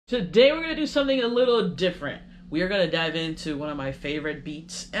Today we're going to do something a little different. We are going to dive into one of my favorite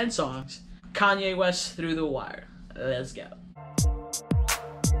beats and songs, Kanye West, Through the Wire. Let's go.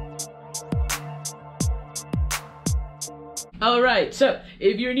 Alright, so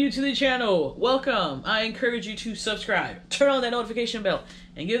if you're new to the channel, welcome. I encourage you to subscribe, turn on that notification bell,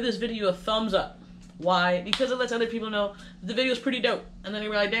 and give this video a thumbs up. Why? Because it lets other people know the video is pretty dope. And then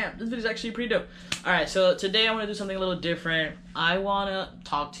they're like, damn, this video is actually pretty dope. Alright, so today I want to do something a little different. I want to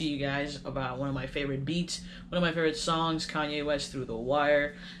talk to you guys about one of my favorite beats, one of my favorite songs, Kanye West, Through the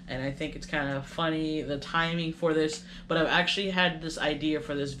Wire. And I think it's kind of funny, the timing for this. But I've actually had this idea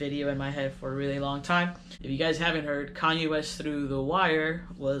for this video in my head for a really long time. If you guys haven't heard, Kanye West, Through the Wire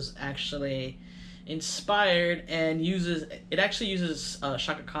was actually inspired and uses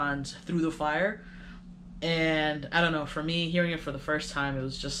Chaka Khan's Through the Fire. And I don't know, for me, hearing it for the first time, it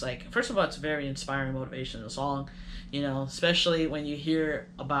was just like, first of all, it's a very inspiring motivational song, you know, especially when you hear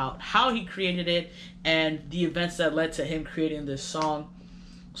about how he created it and the events that led to him creating this song.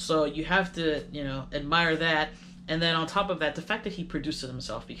 So you have to, you know, admire that. And then on top of that, the fact that he produced it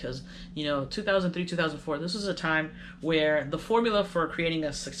himself, because, you know, 2003, 2004, this was a time where the formula for creating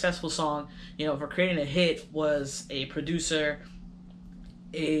a successful song, you know, for creating a hit was a producer,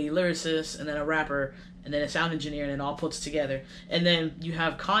 a lyricist, and then a rapper, and then a sound engineer, and it all puts together. And then you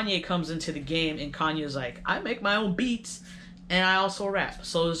have Kanye comes into the game, and Kanye's like, I make my own beats, and I also rap.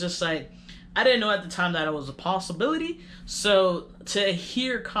 So it's just like, I didn't know at the time that it was a possibility. So to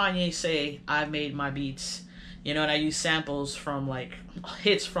hear Kanye say, I made my beats, you know, and I use samples from like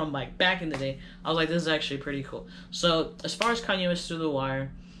hits from like back in the day, I was like, this is actually pretty cool. So as far as Kanye West, Through the Wire,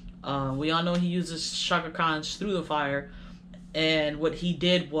 we all know he uses Chaka Khan's Through the Fire. And what he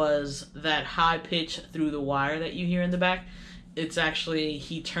did was that high pitch through the wire that you hear in the back, it's actually,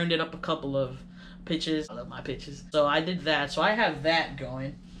 he turned it up a couple of pitches. I love my pitches. So I did that. So I have that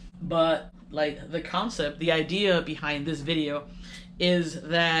going. But like the concept, the idea behind this video is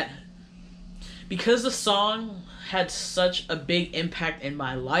that because the song had such a big impact in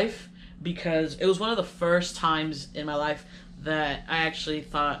my life, because it was one of the first times in my life that I actually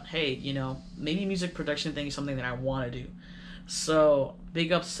thought, hey, you know, maybe music production thing is something that I want to do. So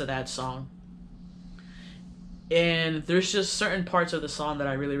big ups to that song. And there's just certain parts of the song that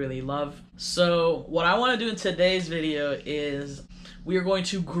I really love. So what I want to do in today's video is we are going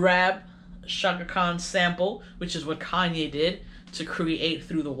to grab Chaka Khan's sample, which is what Kanye did to create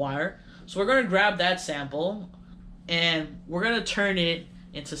Through the Wire. So we're going to grab that sample and we're going to turn it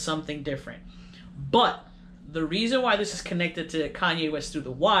into something different. But the reason why this is connected to Kanye West Through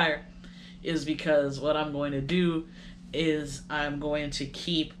the Wire is because what I'm going to do is I'm going to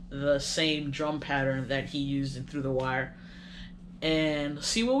keep the same drum pattern that he used in Through the Wire and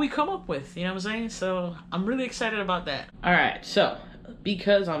see what we come up with, you know what I'm saying? So I'm really excited about that. Alright, so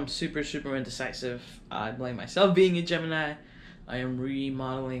because I'm super indecisive, I blame myself being a Gemini. I am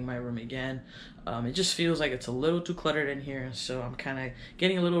remodeling my room again. It just feels like it's a little too cluttered in here, so I'm kind of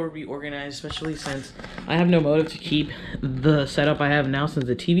getting a little reorganized, especially since I have no motive to keep the setup I have now since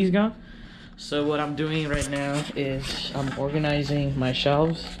the TV's gone. So what I'm doing right now is I'm organizing my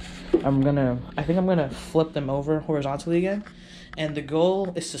shelves. I think I'm gonna flip them over horizontally again. And the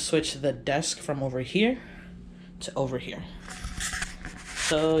goal is to switch the desk from over here to over here.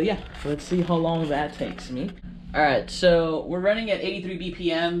 So yeah, let's see how long that takes me. Alright, so we're running at 83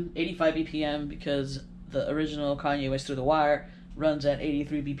 BPM, 85 BPM, because the original Kanye West Through the Wire runs at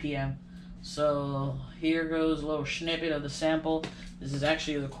 83 BPM. So here goes a little snippet of the sample. This is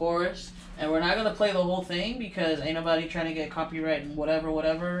actually the chorus. And we're not going to play the whole thing because ain't nobody trying to get copyright and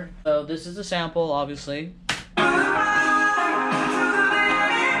whatever. So this is the sample, obviously.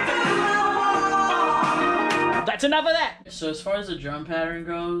 That's enough of that! So as far as the drum pattern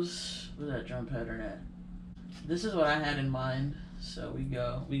goes, where's that drum pattern at? This is what I had in mind. So we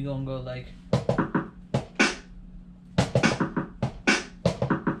gonna go like...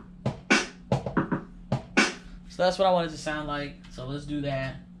 So that's what I wanted to sound like. So let's do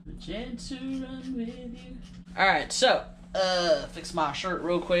that. To run with you. Alright, so fix my shirt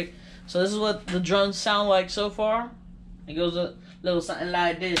real quick. So this is what the drums sound like so far. It goes a little something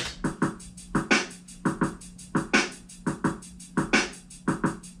like this.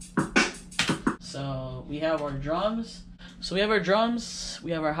 So we have our drums.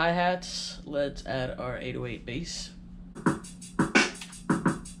 We have our hi-hats. Let's add our 808 bass.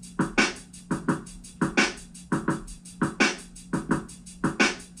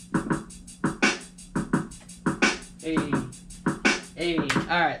 Hey.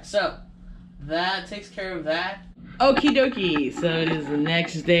 Alright, so that takes care of that. Okie dokie. So it is the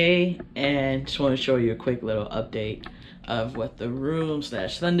next day, and just want to show you a quick little update. of what the room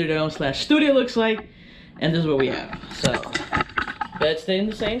slash Thunderdome slash studio looks like. And this is what we have. So, bed stayed in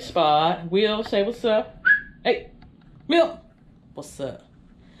the same spot. Will, say what's up. Hey, Will, what's up?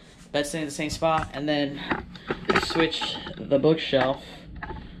 Bed stayed in the same spot. And then I switched the bookshelf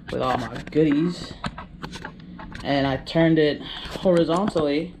with all my goodies. And I turned it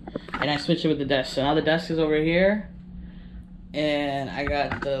horizontally. And I switched it with the desk. So now the desk is over here. And I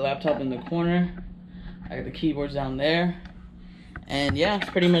got the laptop in the corner. I got the keyboards down there. And yeah, that's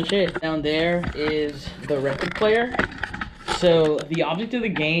pretty much it. Down there is the record player. So the object of the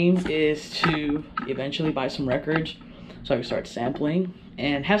game is to eventually buy some records so I can start sampling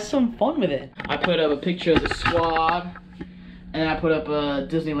and have some fun with it. I put up a picture of the squad, and I put up a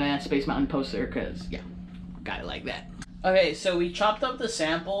Disneyland Space Mountain poster because, yeah, got it like that. Okay, so we chopped up the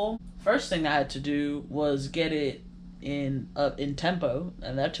sample. First thing I had to do was get it in tempo,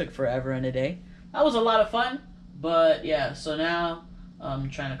 and that took forever and a day. That was a lot of fun. But yeah, so now I'm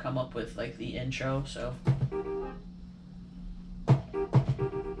trying to come up with like the intro, so.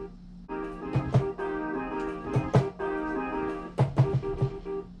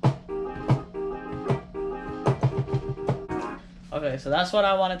 Okay, so that's what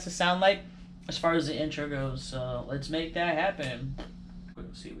I want it to sound like as far as the intro goes. So let's make that happen.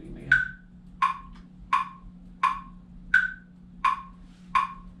 Let's see if we can make it.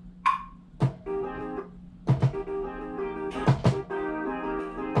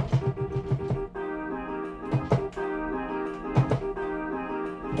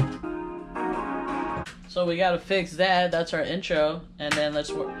 So we gotta fix that. That's our intro, and then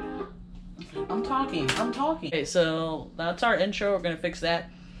let's work. I'm talking. Okay, so that's our intro. We're gonna fix that,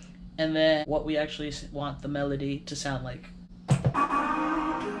 and then what we actually want the melody to sound like.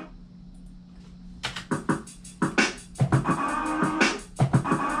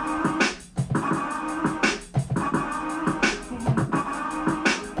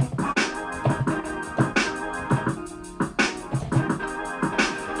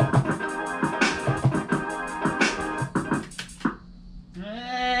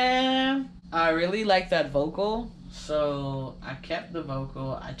 I really like that vocal, so I kept the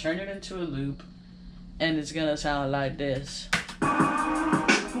vocal, I turned it into a loop, and it's gonna sound like this.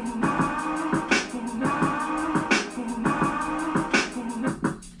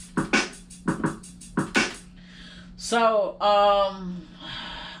 So, I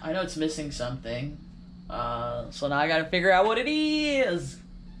know it's missing something, so now I gotta figure out what it is.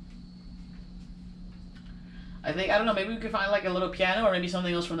 I don't know, maybe we could find like a little piano or maybe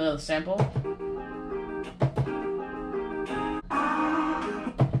something else from the sample.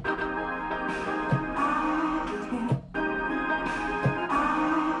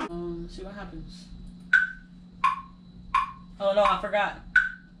 Let's see what happens. Oh no, I forgot.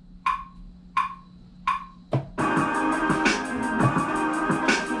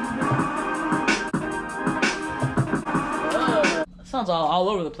 Sounds all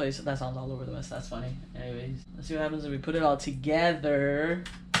over the place. That sounds all over the mess. That's funny. Anyways, let's see what happens if we put it all together.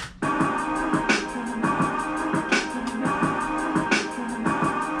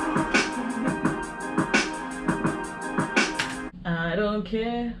 I don't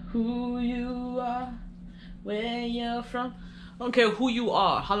care who you are, where you're from. I don't care who you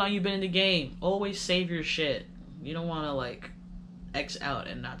are, how long you've been in the game. Always save your shit. You don't want to like X out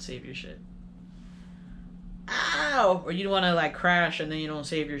and not save your shit. Ow! Or you don't want to like crash and then you don't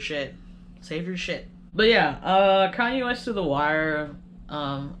save your shit. Save your shit. But yeah, Kanye West to the Wire.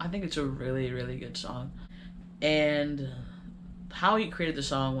 I think it's a really, really good song. And how he created the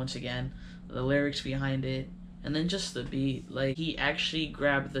song, once again, the lyrics behind it, and then just the beat. Like, he actually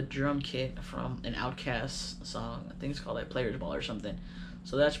grabbed the drum kit from an Outkast song. I think it's called like Player's Ball or something.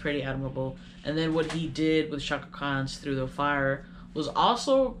 So that's pretty admirable. And then what he did with Chaka Khan's Through the Fire was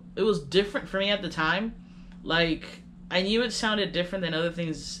also, it was different for me at the time. Like, I knew it sounded different than other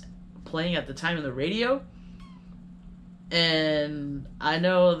things playing at the time in the radio. And I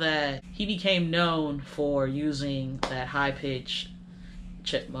know that he became known for using that high-pitched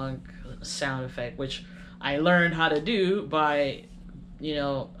chipmunk sound effect, which I learned how to do by, you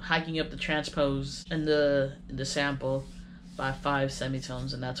know, hiking up the transpose and the sample by 5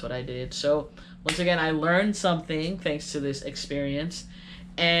 semitones, and that's what I did. So, once again, I learned something thanks to this experience.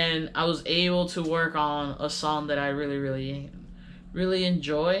 And I was able to work on a song that I really, really, really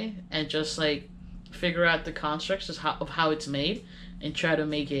enjoy, and just like figure out the constructs of how it's made and try to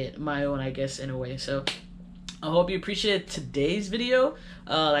make it my own, I guess, in a way. So I hope you appreciated today's video.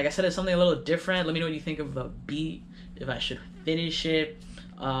 Like I said, it's something a little different. Let me know what you think of the beat, if I should finish it,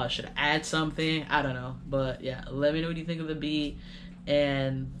 should add something, I don't know. But yeah, let me know what you think of the beat,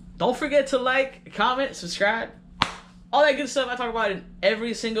 and don't forget to like, comment, subscribe. all that good stuff I talk about in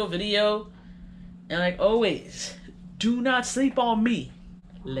every single video. And like always, do not sleep on me.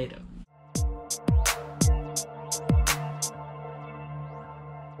 Later.